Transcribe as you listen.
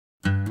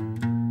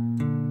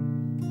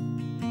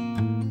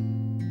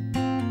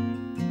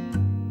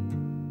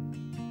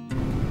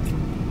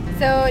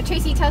So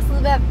Tracy, tell us a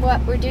little bit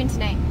what we're doing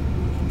tonight.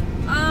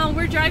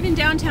 We're driving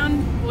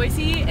downtown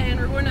Boise and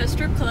we're going to a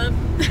strip club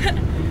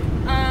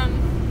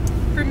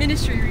for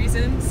ministry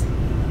reasons.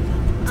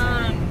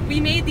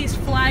 We made these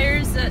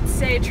flyers that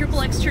say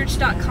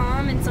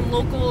xxchurch.com and some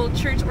local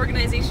church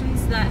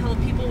organizations that help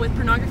people with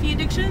pornography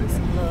addictions,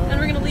 and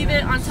we're going to leave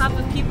it on top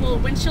of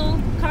people's windshield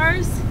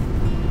cars,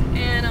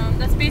 and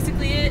that's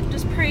basically it.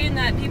 Just praying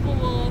that people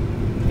will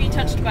be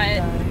touched by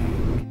it.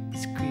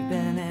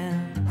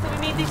 So we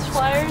made these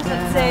flyers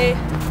that say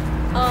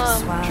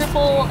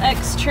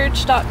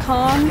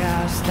xxchurch.com,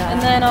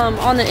 and then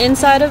on the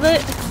inside of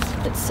it,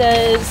 it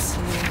says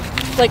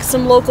like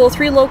some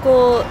three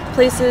local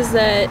places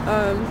that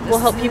will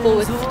help people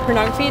with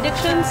pornography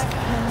addictions.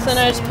 So then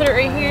I just put it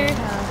right here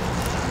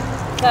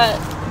that,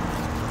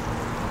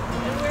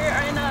 and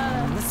we're in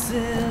a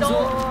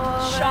adult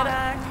shop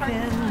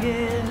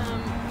parking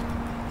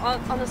lot.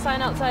 On the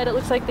sign outside, it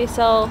looks like they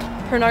sell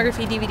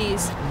pornography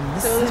DVDs.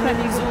 So this might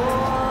be these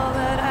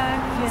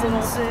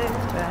little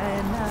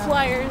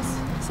flyers.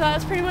 So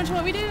that's pretty much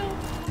what we do.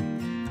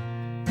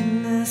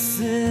 This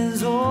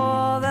is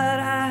all that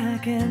I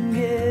can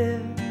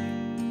give.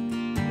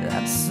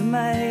 That's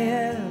my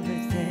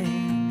everything.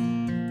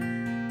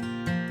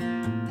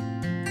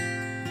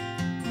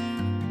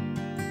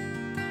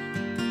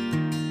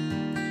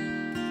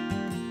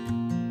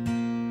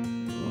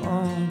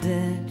 Oh,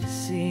 did you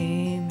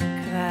see me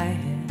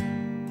crying?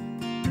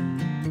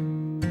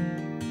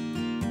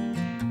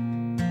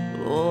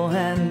 Oh,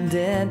 and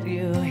did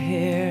you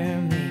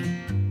hear me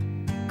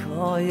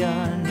call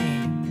your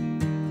name?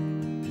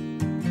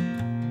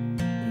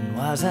 And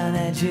wasn't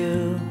it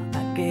you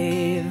I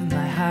gave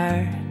my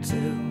heart to?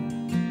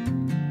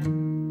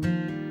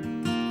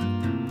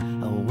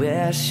 I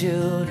wish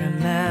you'd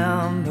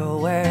remember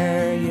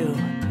where you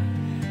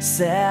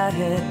set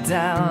it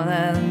down.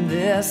 And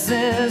this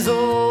is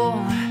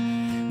all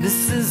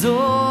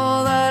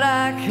that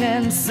I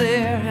can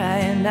say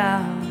right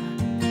now.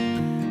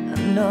 I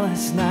know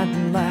it's not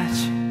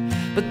much,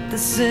 but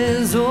this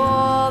is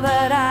all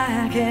that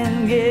I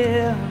can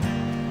give.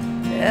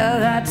 Yeah,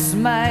 that's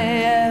my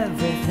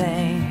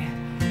everything.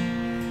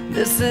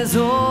 This is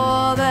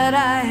all that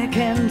I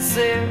can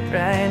say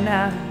right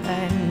now,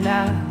 right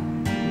now.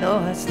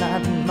 No, it's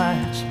not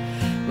much,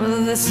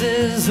 but this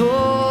is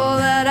all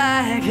that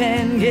I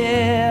can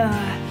give.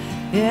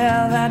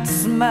 Yeah,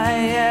 that's my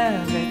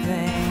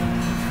everything.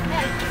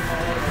 Yeah.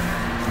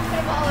 Put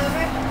them all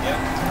over. Yeah.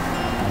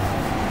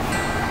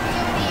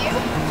 You?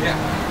 Yeah.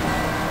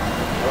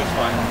 That was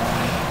fine.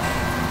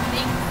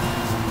 Thanks.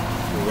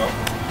 You're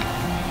welcome.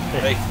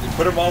 Hey,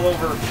 put them all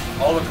over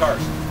all the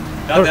cars.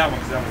 Not that one,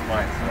 because that was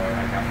mine, so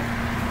I got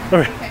one.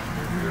 Okay.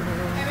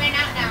 I ran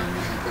out now.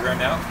 You ran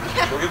out?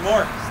 Yeah. We'll get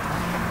more.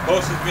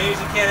 Post as many as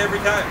you can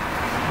every time.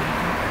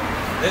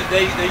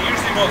 They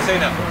usually won't say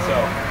nothing, so.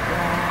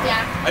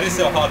 Yeah. I just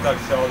sell hot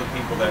dogs to all the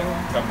people that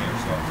come here,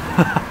 so.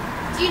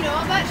 Do you know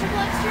about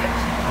XXX Church?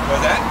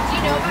 What's that?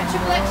 Do you know about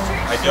XXX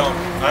Church? I don't.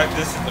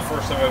 This is the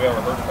first time I've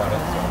ever heard about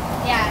it, so.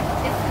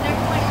 Yeah, it's the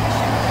number one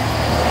Christian.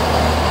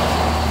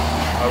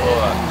 I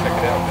will check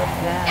it out,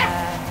 definitely.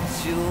 Yeah.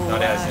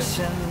 Not as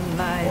in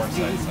more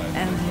side.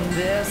 And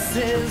this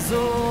is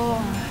all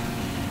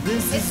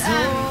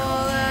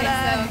that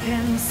I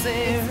can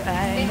say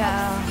right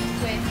now.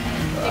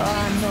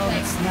 Oh, no,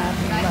 it's not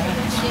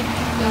much.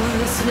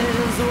 This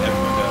is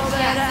all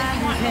that I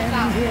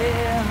can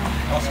give.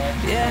 Awesome.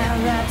 Yeah,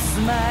 that's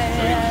my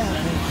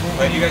everything.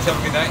 Well, you guys have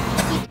a good night.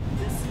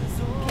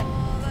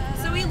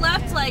 So we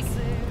left like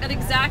at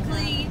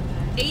exactly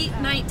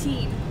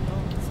 8:19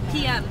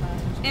 p.m.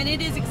 and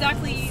it is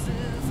exactly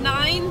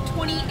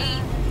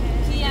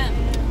 9:28 p.m.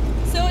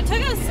 So it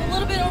took us a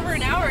little bit over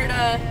an hour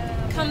to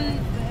come,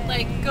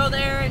 go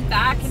there and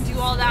back and do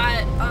all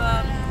that.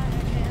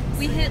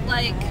 We hit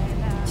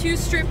 2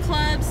 strip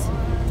clubs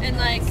and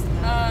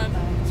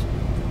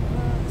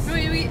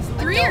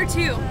 3 or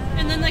 2,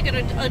 and then an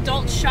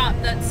adult shop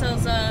that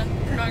sells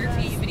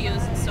pornography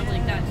videos and stuff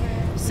like that.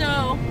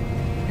 So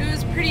it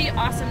was a pretty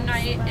awesome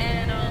night,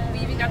 and we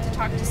even got to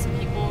talk to some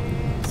people.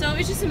 So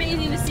it's just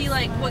amazing to see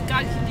what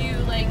God can do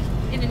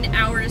in an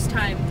hour's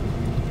time,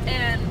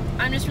 and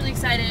I'm just really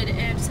excited,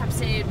 and just have to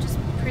say, just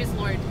praise the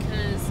Lord,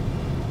 because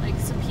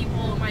some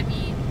people might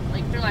be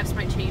their lives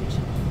might change.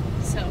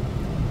 So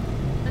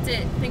that's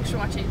it. Thanks for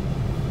watching.